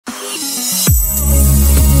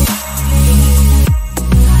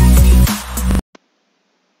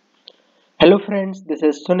Hello friends, this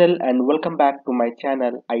is Sunil and welcome back to my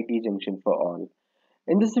channel IT Junction for All.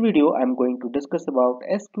 In this video, I'm going to discuss about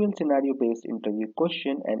SQL scenario based interview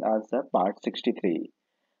question and answer part 63.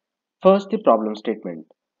 First, the problem statement.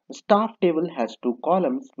 Staff table has two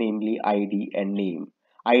columns, namely ID and name.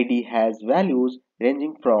 ID has values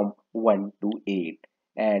ranging from 1 to 8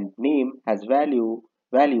 and name has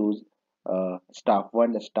values staff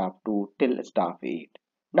 1, staff 2 till staff 8.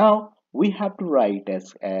 Now we have to write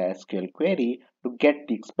as a SQL query to get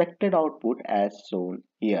the expected output as shown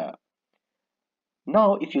here.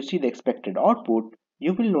 Now, if you see the expected output,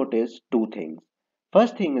 you will notice two things.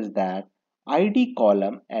 First thing is that ID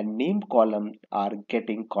column and name column are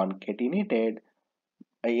getting concatenated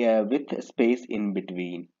with space in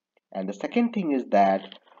between. And the second thing is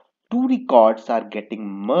that two records are getting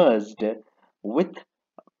merged with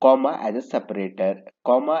comma as a separator,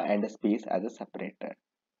 comma and a space as a separator.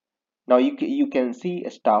 Now you can see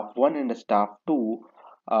staff 1 and staff 2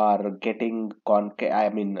 are getting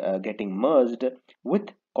getting merged with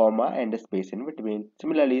comma and a space in between.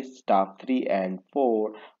 Similarly, staff 3 and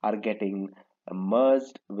 4 are getting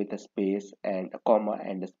merged with a space and a comma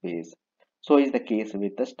and a space. So is the case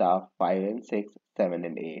with the staff 5 and 6, 7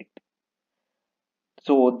 and 8.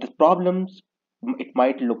 So the problems, it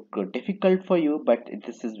might look difficult for you, but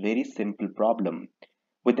this is very simple problem.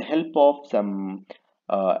 With the help of some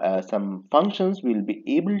functions, we'll be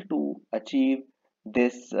able to achieve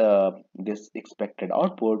this expected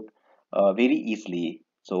output very easily.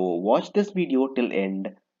 So watch this video till end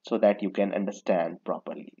so that you can understand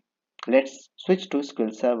properly. Let's switch to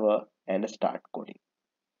SQL Server and start coding.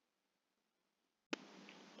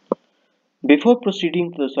 Before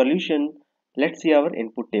proceeding to the solution, let's see our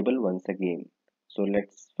input table once again. So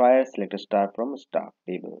let's select a star from a staff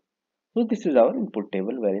table. So this is our input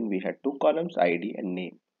table wherein we had two columns, ID and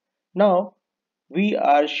name. Now we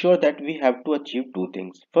are sure that we have to achieve two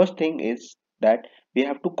things. First thing is that we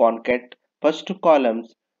have to concat first two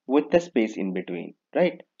columns with the space in between,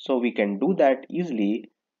 right? So we can do that easily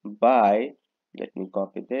by, let me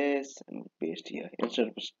copy this and paste here. Instead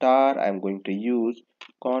of star, I'm going to use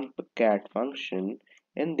concat function.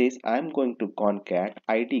 In this, I'm going to concat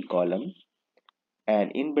ID column,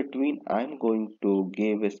 and in between I'm going to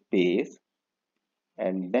give a space,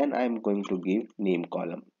 and then I'm going to give name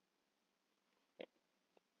column,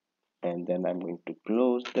 and then I'm going to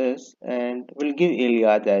close this and we'll give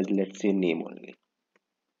alias as, let's say, name only.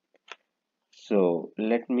 So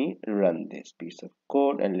let me run this piece of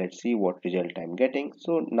code and let's see what result I'm getting.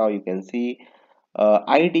 So now you can see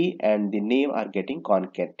ID and the name are getting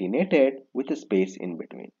concatenated with a space in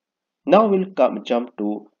between. Now we'll jump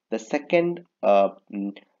to the second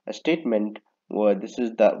statement, where this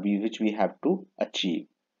is which we have to achieve.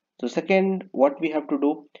 So second, what we have to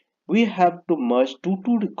do, we have to merge two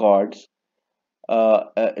records,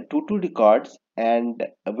 two records, and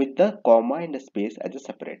with the comma and the space as a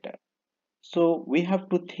separator. So we have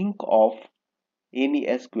to think of any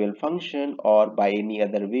SQL function or by any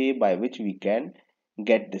other way by which we can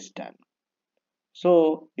get this done.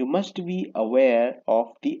 So you must be aware of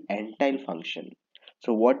the _𝗏 function.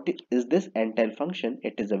 So what is this _𝗏 function?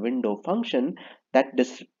 It is a window function that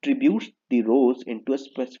distributes the rows into a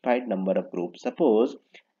specified number of groups. Suppose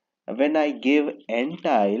when I give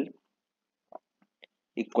 _𝗏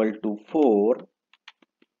equal to 4,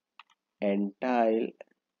 _𝗏,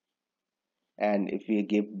 and if we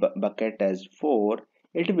give bucket as 4,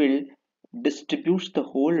 it will distribute the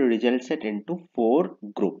whole result set into 4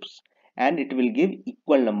 groups, and it will give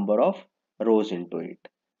equal number of rows into it.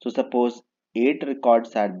 So suppose 8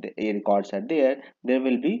 records are there, there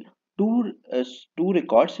will be two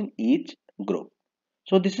records in each group.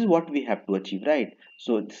 So this is what we have to achieve, right?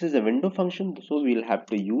 So this is a window function, so we'll have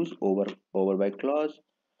to use over by clause,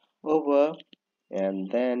 over,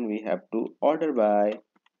 and then we have to order by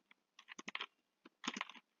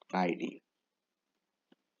ID,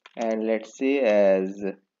 and let's say as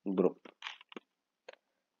group,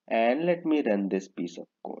 and let me run this piece of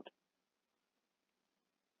code.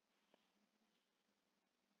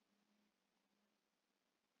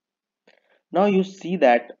 Now you see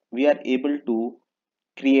that we are able to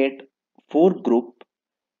create 4 group,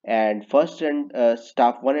 and first and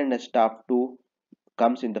staff 1 and staff 2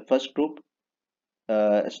 comes in the first group,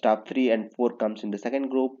 staff 3 and 4 comes in the second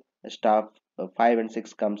group, staff 5 and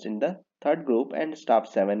 6 comes in the third group, and staff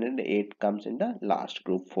 7 and 8 comes in the last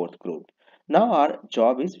group, fourth group. Now our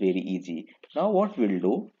job is very easy. Now what we'll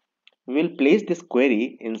do, we'll place this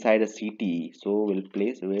query inside a CTE. So we'll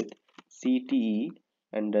place with CTE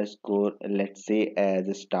underscore, let's say as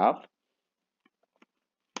a staff,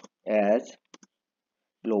 as,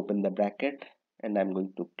 we'll open the bracket and I'm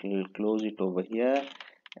going to close it over here,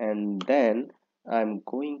 and then I'm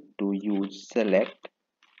going to use select.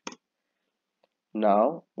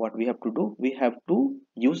 Now what we have to do, we have to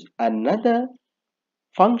use another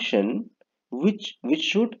function which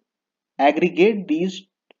should aggregate these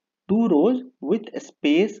two rows with a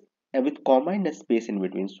space, with comma and a space in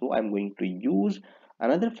between. So I'm going to use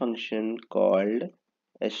another function called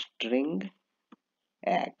a string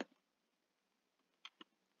ag.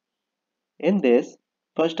 In this,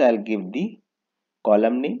 first I'll give the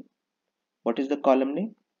column name. What is the column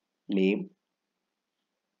name? Name.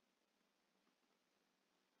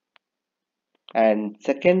 And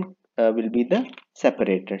second will be the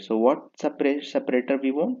separator. So what separator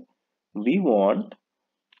we want? We want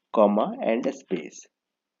comma and a space,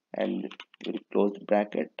 and we'll close the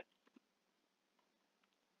bracket,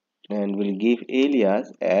 and we'll give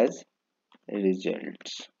alias as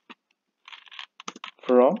results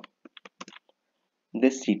from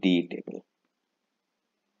this CTE table.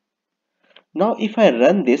 Now if I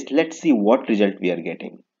run this, let's see what result we are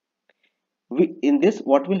getting. In this,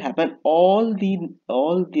 what will happen, all the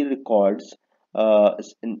records, all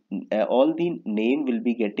the name will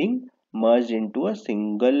be getting merged into a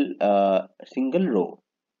single row.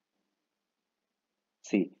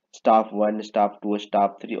 See, staff 1, staff 2,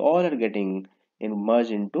 staff 3, all are getting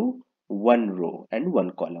merged into one row and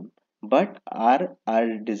one column. But our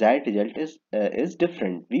desired result is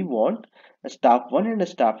different. We want a staff 1 and a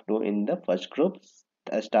staff 2 in the first group,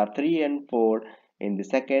 a staff 3 and 4 in the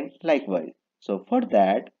second, likewise. So for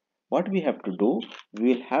that, what we have to do,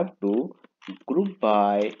 we will have to group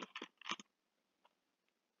by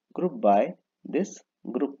this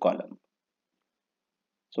group column.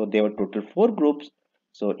 So there were total 4 groups.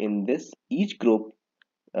 So in this, each group,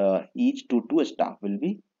 each two staff will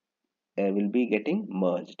be getting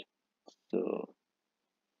merged. So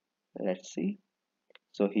let's see.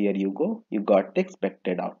 So here you go, you got the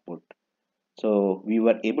expected output. So we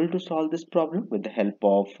were able to solve this problem with the help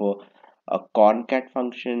of a concat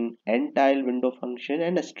function, entile window function,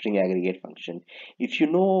 and a string aggregate function. If you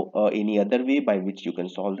know any other way by which you can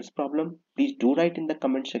solve this problem, please do write in the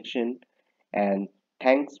comment section. And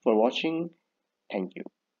thanks for watching. Thank you.